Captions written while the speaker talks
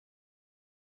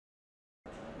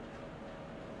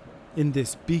in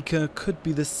this beaker could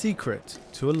be the secret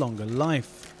to a longer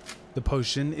life. The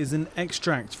potion is an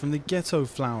extract from the getto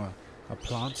flower, a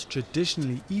plant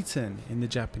traditionally eaten in the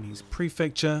Japanese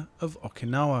prefecture of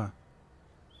Okinawa.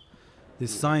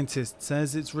 This scientist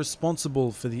says it's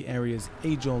responsible for the area's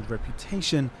age-old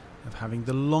reputation of having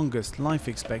the longest life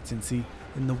expectancy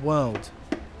in the world.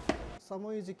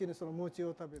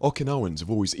 Okinawans have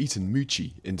always eaten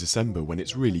mochi in December when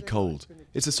it's really cold.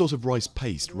 It's a sort of rice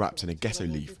paste wrapped in a getto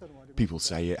leaf. People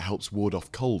say it helps ward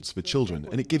off colds for children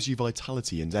and it gives you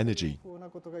vitality and energy.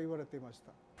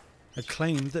 A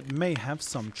claim that may have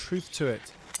some truth to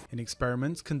it. In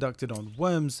experiments conducted on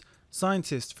worms,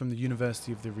 scientists from the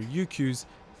University of the Ryukyus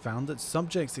found that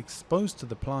subjects exposed to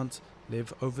the plant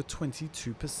live over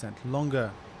 22%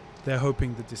 longer. They're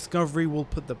hoping the discovery will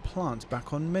put the plant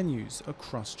back on menus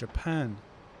across Japan.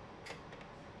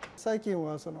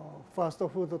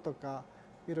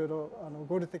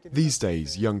 These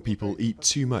days, young people eat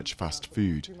too much fast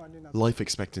food. Life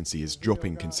expectancy is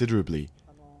dropping considerably.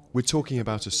 We're talking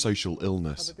about a social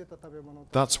illness.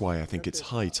 That's why I think it's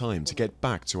high time to get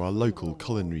back to our local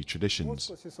culinary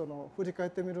traditions.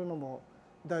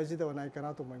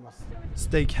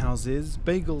 Steakhouses,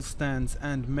 bagel stands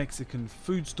and Mexican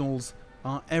food stalls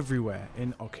are everywhere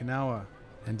in Okinawa,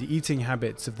 and the eating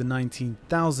habits of the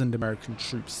 19,000 American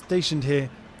troops stationed here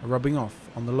are rubbing off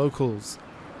on the locals.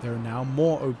 There are now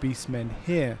more obese men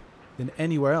here than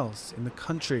anywhere else in the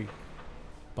country.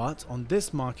 But on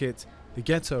this market, the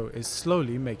getto is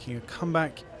slowly making a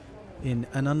comeback in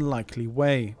an unlikely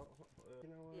way.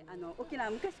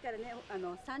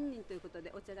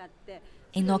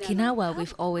 In Okinawa,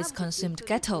 we've always consumed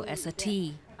getto as a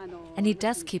tea, and it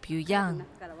does keep you young.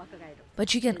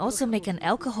 But you can also make an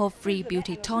alcohol-free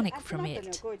beauty tonic from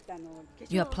it.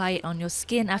 You apply it on your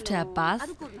skin after a bath,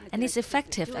 and it's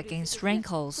effective against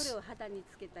wrinkles.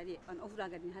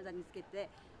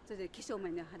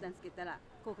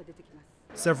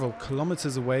 Several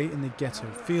kilometers away in the getto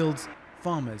fields,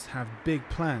 farmers have big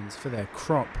plans for their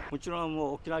crop. We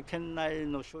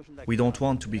don't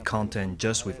want to be content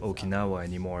just with Okinawa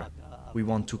anymore. We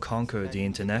want to conquer the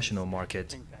international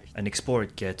market and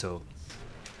export getto.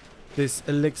 This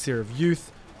elixir of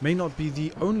youth may not be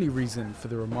the only reason for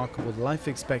the remarkable life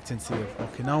expectancy of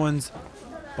Okinawans,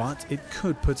 but it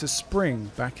could put a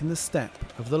spring back in the step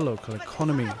of the local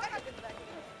economy.